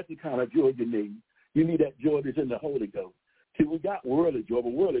 That's the kind of joy you need. You need that joy that's in the Holy Ghost. See, we got worldly joy,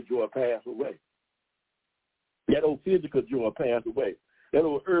 but worldly joy passed away. That old physical joy passed away. That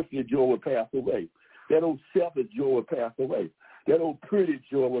old earthly joy will pass away. That old selfish joy will pass away. That old pretty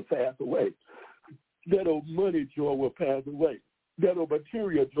joy will pass away. That old money joy will pass away. That old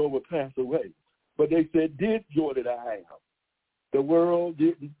material joy will pass away. But they said, this joy that I have, the world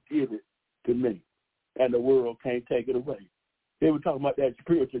didn't give it to me, and the world can't take it away. They were talking about that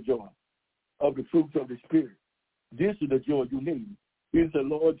spiritual joy of the fruits of the Spirit. This is the joy you need. He said,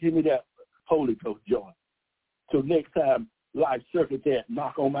 Lord, give me that Holy Ghost joy. So next time life circumstance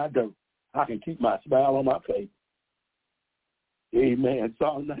knock on my door, I can keep my smile on my face. Amen.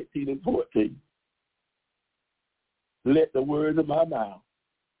 Psalm 19:14. Let the words of my mouth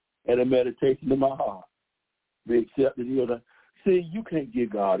and the meditation of my heart be accepted in your life. See, you can't give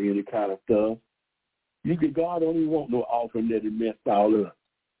God any kind of stuff. God don't even want no offering that is messed all up.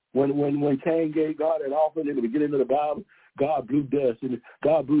 When Cain gave God an offering in the beginning of the Bible, God blew dust and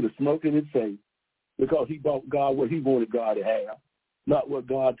God blew the smoke in his face because he brought God what he wanted God to have, not what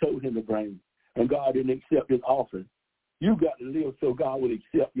God told him to bring. And God didn't accept his offering. You got to live so God will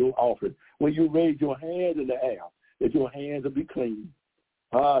accept your offering. When you raise your hands in the air, that your hands will be clean.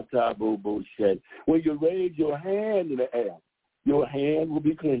 When you raise your hand in the air, your hand will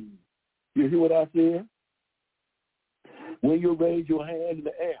be clean. You hear what I said? When you raise your hand in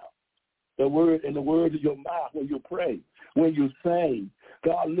the air, the word and the words of your mouth, when you pray, when you sing,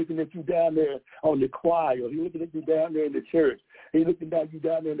 God looking at you down there on the choir. He's looking at you down there in the church. He's looking at you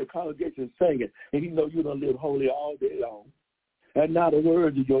down there in the congregation singing, and he knows you're going to live holy all day long. And now the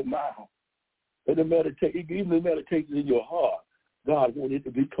words of your mouth and the meditation, even the meditation in your heart, God wants it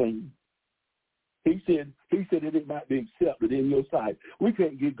to be clean. He said that it might be accepted in your sight. We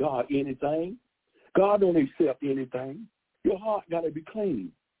can't give God anything. God don't accept anything. Your heart got to be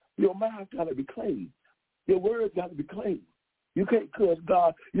clean. Your mouth got to be clean. Your words got to be clean. You can't cuss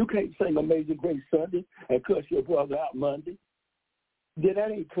God. You can't sing Amazing Grace Sunday and cuss your brother out Monday.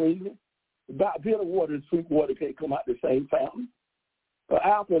 That ain't clean. Bitter water and sweet water can't come out the same fountain.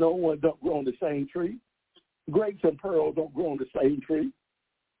 Apple and orange don't grow on the same tree. Grapes and pearls don't grow on the same tree.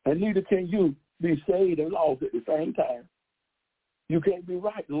 And neither can you be saved and lost at the same time. You can't be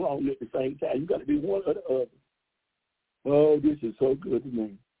right and wrong at the same time. You got to be one or the other. Oh, this is so good to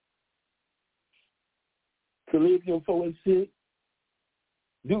me. Philippians 4:6.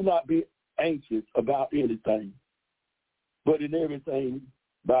 Do not be anxious about anything, but in everything,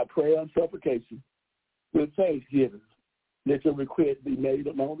 by prayer and supplication, with thanksgiving, let your request be made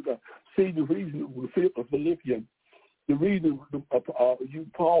known to God. See, the reason of Philippians, the reason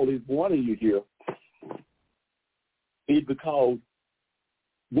Paul is wanting you here is because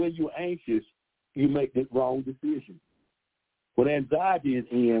when you're anxious, you make the wrong decision. When anxiety is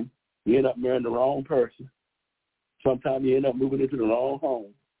in, you end up marrying the wrong person. Sometimes you end up moving into the wrong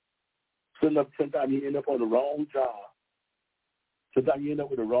home. Sometimes you end up on the wrong job. Sometimes you end up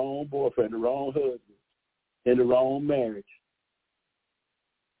with the wrong boyfriend, the wrong husband, and the wrong marriage.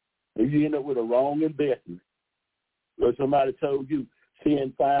 And you end up with a wrong investment. Or somebody told you,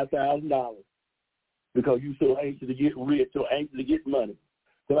 send $5,000 because you so anxious to get rich, so anxious to get money.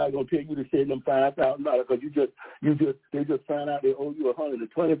 Somebody's gonna tell you to send them $5,000 because they just found out they owe you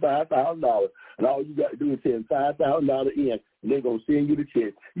 $125,000, and all you got to do is send $5,000 in, and they're gonna send you the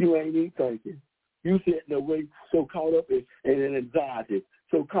check. You ain't even thinking. You sitting there so caught up in anxiety,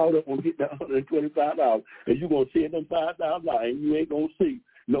 so caught up on getting that $125, and you gonna send them $5,000, and you ain't gonna see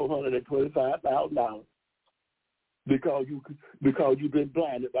no $125,000 because you've been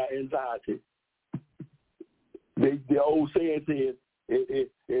blinded by anxiety. The old saying says, if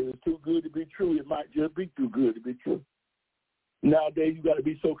it's too good to be true, it might just be too good to be true. Nowadays, you got to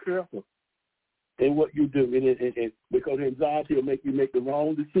be so careful in what you do, and because anxiety will make you make the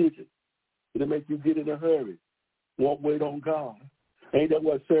wrong decision. It'll make you get in a hurry. Won't wait on God. Ain't that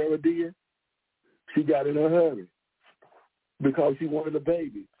what Sarah did? She got in a hurry because she wanted a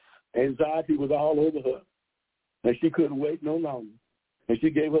baby. Anxiety was all over her, and she couldn't wait no longer. And she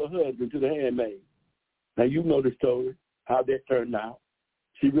gave her husband to the handmaid. Now, you know the story, how that turned out.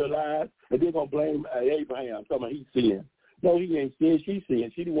 She realized, and they're going to blame Abraham, talking about he sinned. No, he ain't sinned. She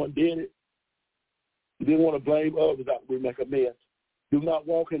sinned. She the one did it. You didn't want to blame others out. We make a mess. Do not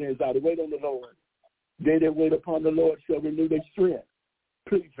walk in anxiety. Wait on the Lord. They that wait upon the Lord shall renew their strength.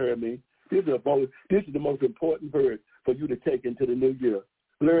 Please hear me. This is the most important verse for you to take into the new year.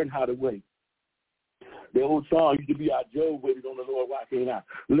 Learn how to wait. The old song used to be, "Our Job waited on the Lord, why can't I?"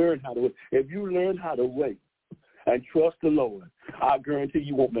 Learn how to wait. If you learn how to wait and trust the Lord, I guarantee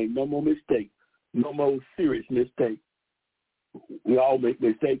you won't make no more mistakes, no more serious mistakes. We all make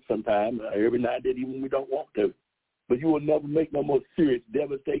mistakes sometimes, every now and then, even when we don't want to. But you will never make no more serious,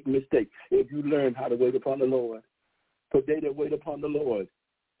 devastating mistakes if you learn how to wait upon the Lord. For they that wait upon the Lord,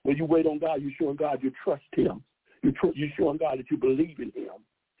 when you wait on God, you're showing God you trust him. You're showing God that you believe in him.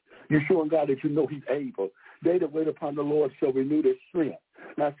 You're showing God that you know he's able. They that wait upon the Lord shall renew their strength.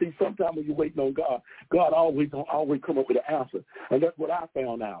 Now, see, sometimes when you're waiting on God, God always come up with an answer. And that's what I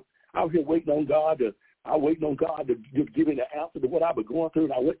found out. I was here waiting on God to give me the answer to what I've been going through.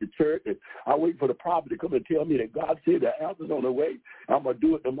 And I went to church, and I waited for the prophet to come and tell me that God said the answer's on the way. I'm going to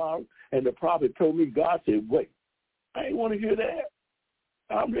do it tomorrow. And the prophet told me, God said, wait. I ain't want to hear that.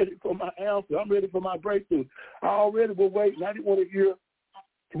 I'm ready for my answer. I'm ready for my breakthrough. I already was waiting. I didn't want to hear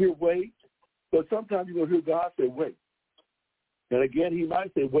wait. But sometimes you're going to hear God say, wait. And again, he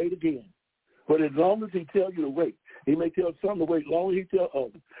might say, wait again. But as long as he tells you to wait, he may tell some to wait, as long as he tells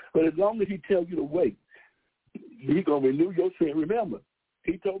others. But as long as he tells you to wait, he's going to renew your strength. Remember,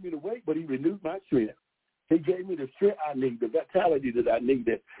 he told me to wait, but he renewed my strength. He gave me the strength I need, the vitality that I need,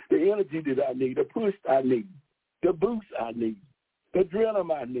 the energy that I need, the push I need, the boost I need, the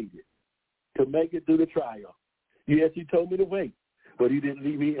adrenaline I needed to make it through the trial. Yes, he told me to wait, but he didn't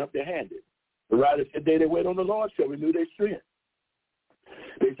leave me empty-handed. The writer said, they that wait on the Lord shall renew their strength.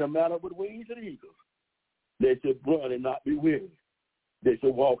 They shall mount up with wings of eagles. They shall run and not be weary. They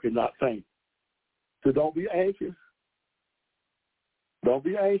shall walk and not faint. So don't be anxious. Don't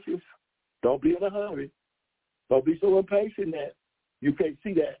be anxious. Don't be in a hurry. Don't be so impatient that you can't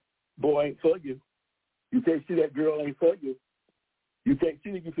see that boy ain't for you. You can't see that girl ain't for you. You can't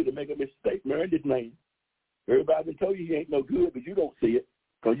see that you could make a mistake marrying this man. Everybody been told you he ain't no good, but you don't see it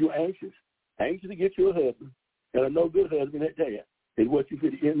because you're anxious. Anxious to get you a husband. And a no good husband at that is what you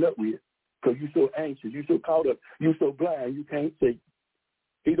could end up with because you're so anxious. You're so caught up. You're so blind you can't see.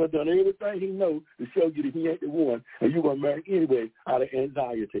 He done everything he knows to show you that he ain't the one, and you're going to marry anyway out of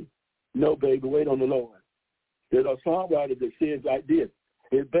anxiety. No, baby, wait on the Lord. There's a songwriter that says like this,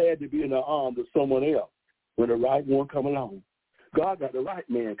 it's bad to be in the arms of someone else when the right one come along. God got the right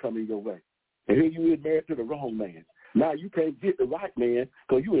man coming your way. And here you is married to the wrong man. Now you can't get the right man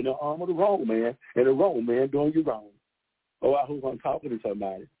because you're in the arm of the wrong man, and the wrong man doing you wrong. Oh, I hope I'm talking to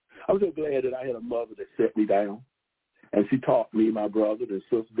somebody. I'm so glad that I had a mother that set me down. And she taught me, my brother and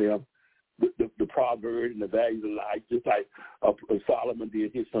sister, them, the proverbs and the values of life, just like Solomon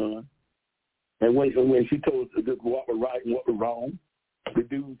did his son. And when she told us what was right and what was wrong, the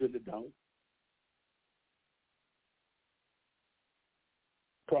do's and the don'ts.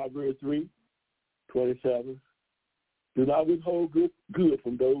 Proverbs 3:27. Do not withhold good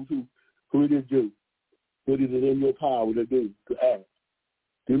from those who it is due. What is it in your power to do, to act?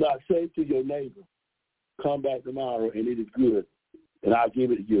 Do not say to your neighbor, come back tomorrow and it is good, and I'll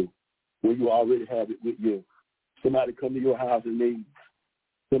give it to you when you already have it with you. Somebody come to your house in need.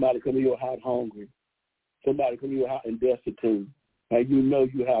 Somebody come to your house hungry. Somebody come to your house in destitute. and you know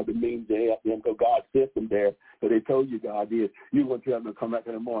you have the means to help them because God sent them there, but they told you God did. You're going to tell them to come back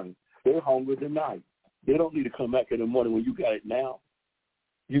in the morning. They're hungry tonight. They don't need to come back in the morning when you got it now.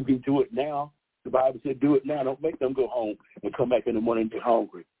 You can do it now. The Bible said do it now. Don't make them go home and come back in the morning and they're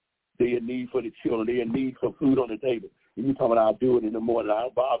hungry. They're in need for the children. They're in need for food on the table. And you're talking about, I'll do it in the morning. I'll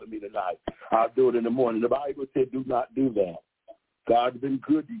bother me tonight. I'll do it in the morning. The Bible said do not do that. God's been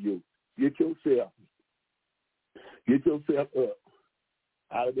good to you. Get yourself up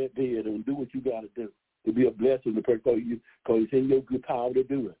out of that bed and do what you got to do to be a blessing to people because it's in your good power to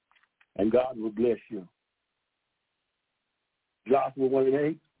do it. And God will bless you. Joshua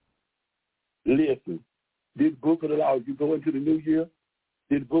 1:8. Listen, this book of the law, as you go into the new year,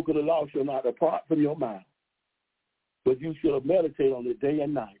 this book of the law shall not depart from your mind, but you shall meditate on it day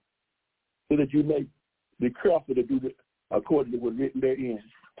and night, so that you may be careful to do it according to what's written therein.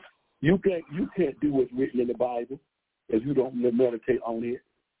 You can't do what's written in the Bible if you don't meditate on it.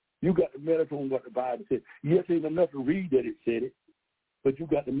 You got to meditate on what the Bible says. Yes, it ain't enough to read that it said it, but you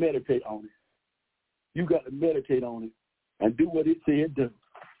got to meditate on it. You got to meditate on it and do what it said do.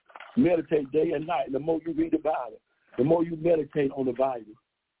 Meditate day and night. And the more you read the Bible, the more you meditate on the Bible.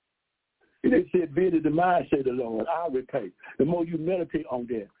 It said, visit the mind, say the Lord, I'll repay. The more you meditate on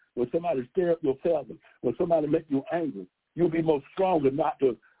that, when somebody stir up your feathers, when somebody make you angry, you'll be more stronger not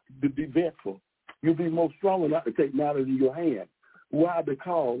to be vengeful. You'll be more stronger not to take matters in your hand. Why?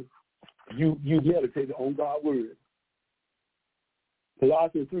 Because you meditated on God's word.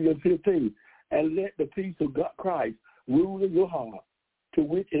 Colossians 3:15, and let the peace of God, Christ rule in your heart, to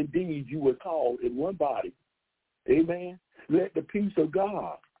which indeed you were called in one body. Amen. Let the peace of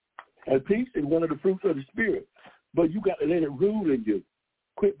God. And peace is one of the fruits of the Spirit. But you got to let it rule in you.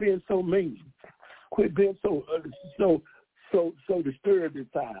 Quit being so mean. Quit being so disturbed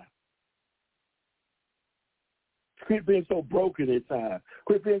inside. Quit being so broken inside.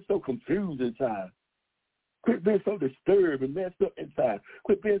 Quit being so confused inside. Quit being so disturbed and messed up inside.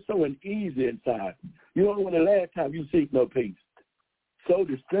 Quit being so uneasy inside. You don't know when the last time you seek no peace. So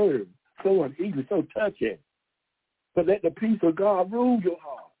disturbed, so uneasy, so touchy. But let the peace of God rule your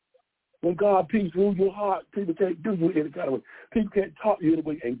heart. When God peace rules your heart, people can't do you any kind of way. People can't talk to you any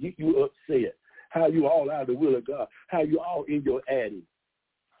way and get you upset. How you all out of the will of God. How you all in your addy.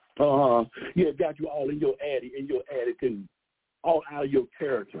 Yeah, got you all in your addy, in your attitude. All out of your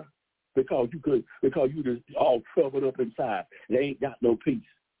character. Because you just all covered up inside. They ain't got no peace.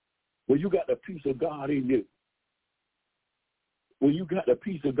 When you got the peace of God in you. When you got the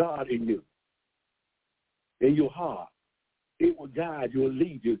peace of God in you, in your heart, it will guide you and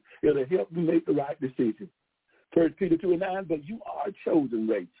lead you. It'll help you make the right decision. 1 Peter 2:9, but you are a chosen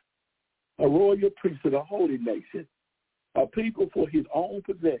race, a royal priesthood, a holy nation, a people for his own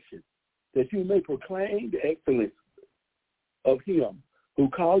possession, that you may proclaim the excellence of him who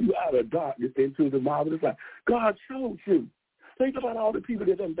called you out of darkness into the marvelous light. God chose you. Think about all the people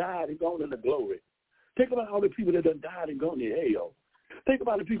that done died and gone into glory. Think about all the people that done died and gone to hell. Think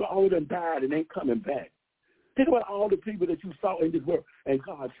about the people all done died and ain't coming back. Think about all the people that you saw in this world and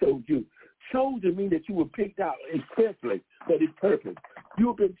God chose you. Chosen means that you were picked out especially for this purpose.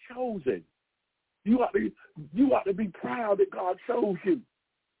 You've been chosen. You ought to be proud that God chose you.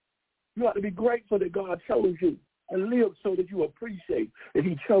 You ought to be grateful that God chose you and live so that you appreciate that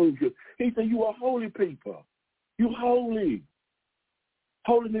he chose you. He said you are holy people. You holy.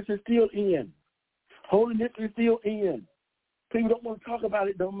 Holiness is still in. Holiness is still in. People don't want to talk about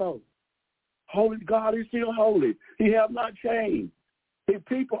it no more. Holy God is still holy. He has not changed. His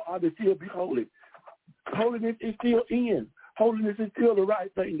people are to still be holy. Holiness is still in. Holiness is still the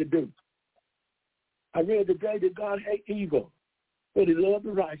right thing to do. I read today that God hates evil, but he loves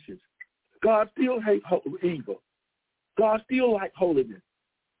the righteous. God still hates evil. God still likes holiness.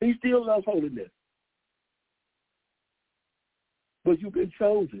 He still loves holiness. But you've been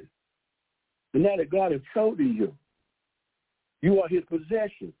chosen. And now that God has chosen you, you are his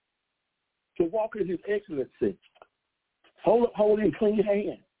possession. To walk in his excellency. Hold up holy and clean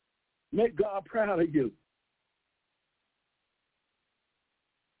hands. Make God proud of you.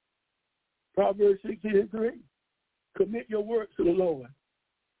 Proverbs 16:3. Commit your works to the Lord,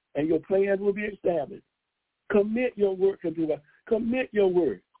 and your plans will be established. Commit your work unto God. Commit your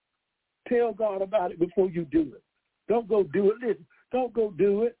work. Tell God about it before you do it. Don't go do it. Listen, don't go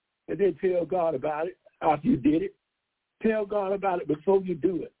do it and then tell God about it after you did it. Tell God about it before you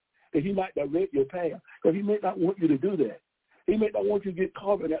do it. That he might direct your path. Because he may not want you to do that. He may not want you to get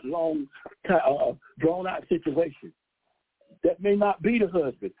caught in that long, drawn-out situation. That may not be the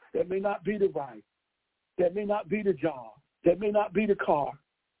husband. That may not be the wife. That may not be the job. That may not be the car.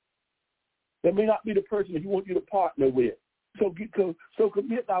 That may not be the person that he wants you to partner with. So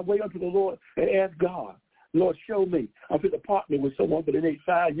commit thy way unto the Lord and ask God, Lord, show me. I'm going to partner with someone for the next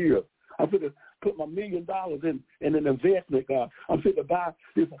 5 years. I'm going to put my $1 million in an investment, God. I'm going to buy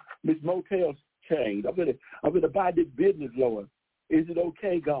this motel chain. I'm going to buy this business, Lord. Is it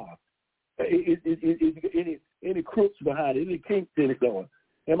okay, God? Is any crooks behind it? Any kinks in it, Lord?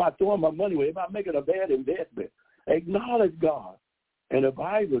 Am I throwing my money away? Am I making a bad investment? Acknowledge God. And the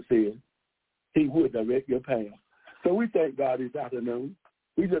Bible says he would direct your path. So we thank God this afternoon.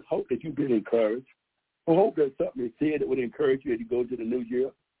 We just hope that you've been encouraged. I hope that something is said that would encourage you as you go to the new year.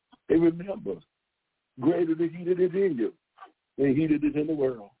 And remember, greater is he that is in you than he that is in the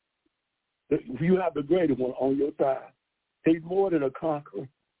world. You have the greater one on your side. He's more than a conqueror.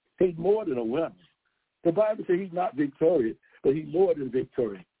 He's more than a winner. The Bible says he's not victorious, but he's more than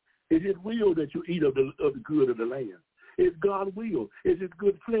victorious. It's his will that you eat of the good of the land. It's God's will. It's his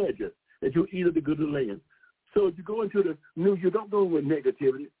good pleasure that you eat of the good of the land. So if you go into the new year, don't go with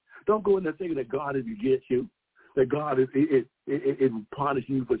negativity. Don't go in there thinking that God is against you, that God is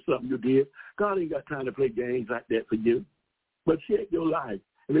punishing you for something you did. God ain't got time to play games like that for you. But check your life.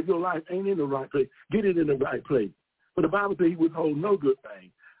 And if your life ain't in the right place, get it in the right place. But the Bible says he withhold no good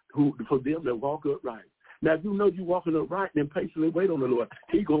thing for them that walk upright. Now, if you know you're walking upright, then patiently wait on the Lord.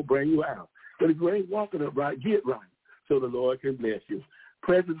 He's going to bring you out. But if you ain't walking upright, get right so the Lord can bless you.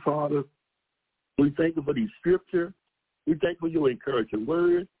 Precious Father, we thank you for these scriptures. We thank you for your encouraging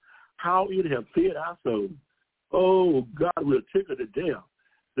words, how it has fed our soul. Oh, God, we're tickled to death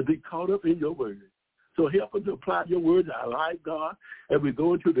to be caught up in your word. So help us to apply your word to our life, God, as we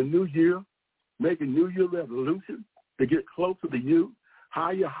go into the new year, making New Year resolutions to get closer to you,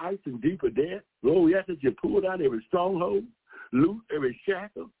 higher heights and deeper depths. Lord, we ask that you pull down every stronghold, loose every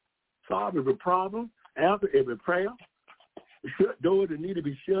shackle, solve every problem, answer every prayer, shut doors that need to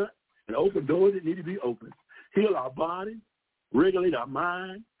be shut, and open doors that need to be opened. Heal our body, regulate our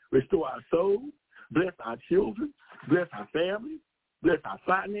mind, restore our soul, bless our children, bless our family, bless our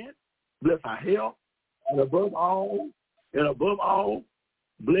finance, bless our health, and above all,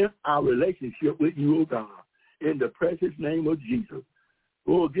 bless our relationship with you, O God, in the precious name of Jesus.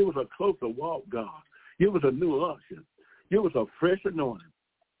 Lord, give us a closer walk, God. Give us a new unction. Give us a fresh anointing.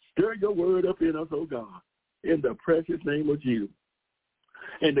 Stir your word up in us, O God, in the precious name of Jesus.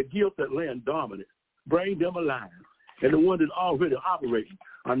 And the gifts that land dominant, bring them alive. And the ones that are already operating,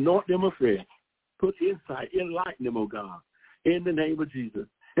 anoint them afresh. Put insight, enlighten them, O God, in the name of Jesus.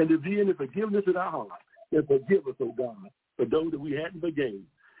 And to be in the forgiveness in our heart, and forgive us, O God, for those that we hadn't forgave.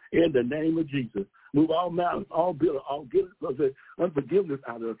 In the name of Jesus. Move all malice, all bitter, all guilt, unforgiveness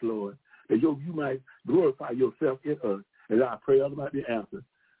out of us, Lord, that you might glorify yourself in us, and our prayers might be answered.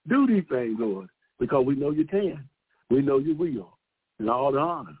 Do these things, Lord, because we know you can. We know you will. And all the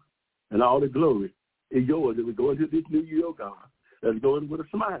honor and all the glory is yours as we go into this new year, oh God. Let's go in with a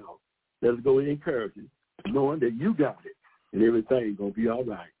smile. Let's go in encouraging, knowing that you got it, and everything's going to be all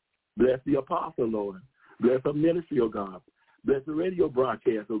right. Bless the apostle, Lord. Bless our ministry, oh God. Bless the radio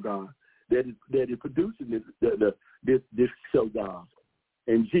broadcast, oh God, that is producing this show, God.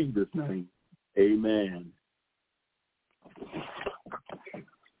 In Jesus' name, amen.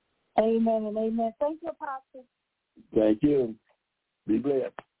 Amen and amen. Thank you, Apostle. Thank you. Be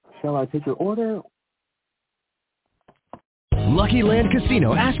blessed. Shall I take your order? Lucky Land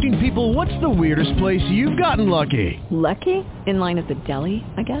Casino, asking people, what's the weirdest place you've gotten lucky? Lucky? In line at the deli,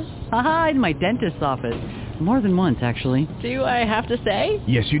 I guess? Aha, in my dentist's office. More than once, actually. Do I have to say?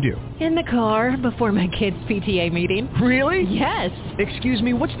 Yes, you do. In the car before my kids' PTA meeting. Really? Yes. Excuse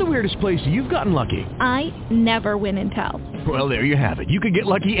me, what's the weirdest place you've gotten lucky? I never win and tell. Well, there you have it. You can get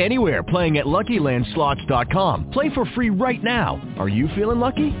lucky anywhere, playing at LuckyLandSlots.com. Play for free right now. Are you feeling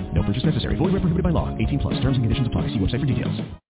lucky? No purchase necessary. Void where prohibited by law. 18+. Terms and conditions apply. See website for details.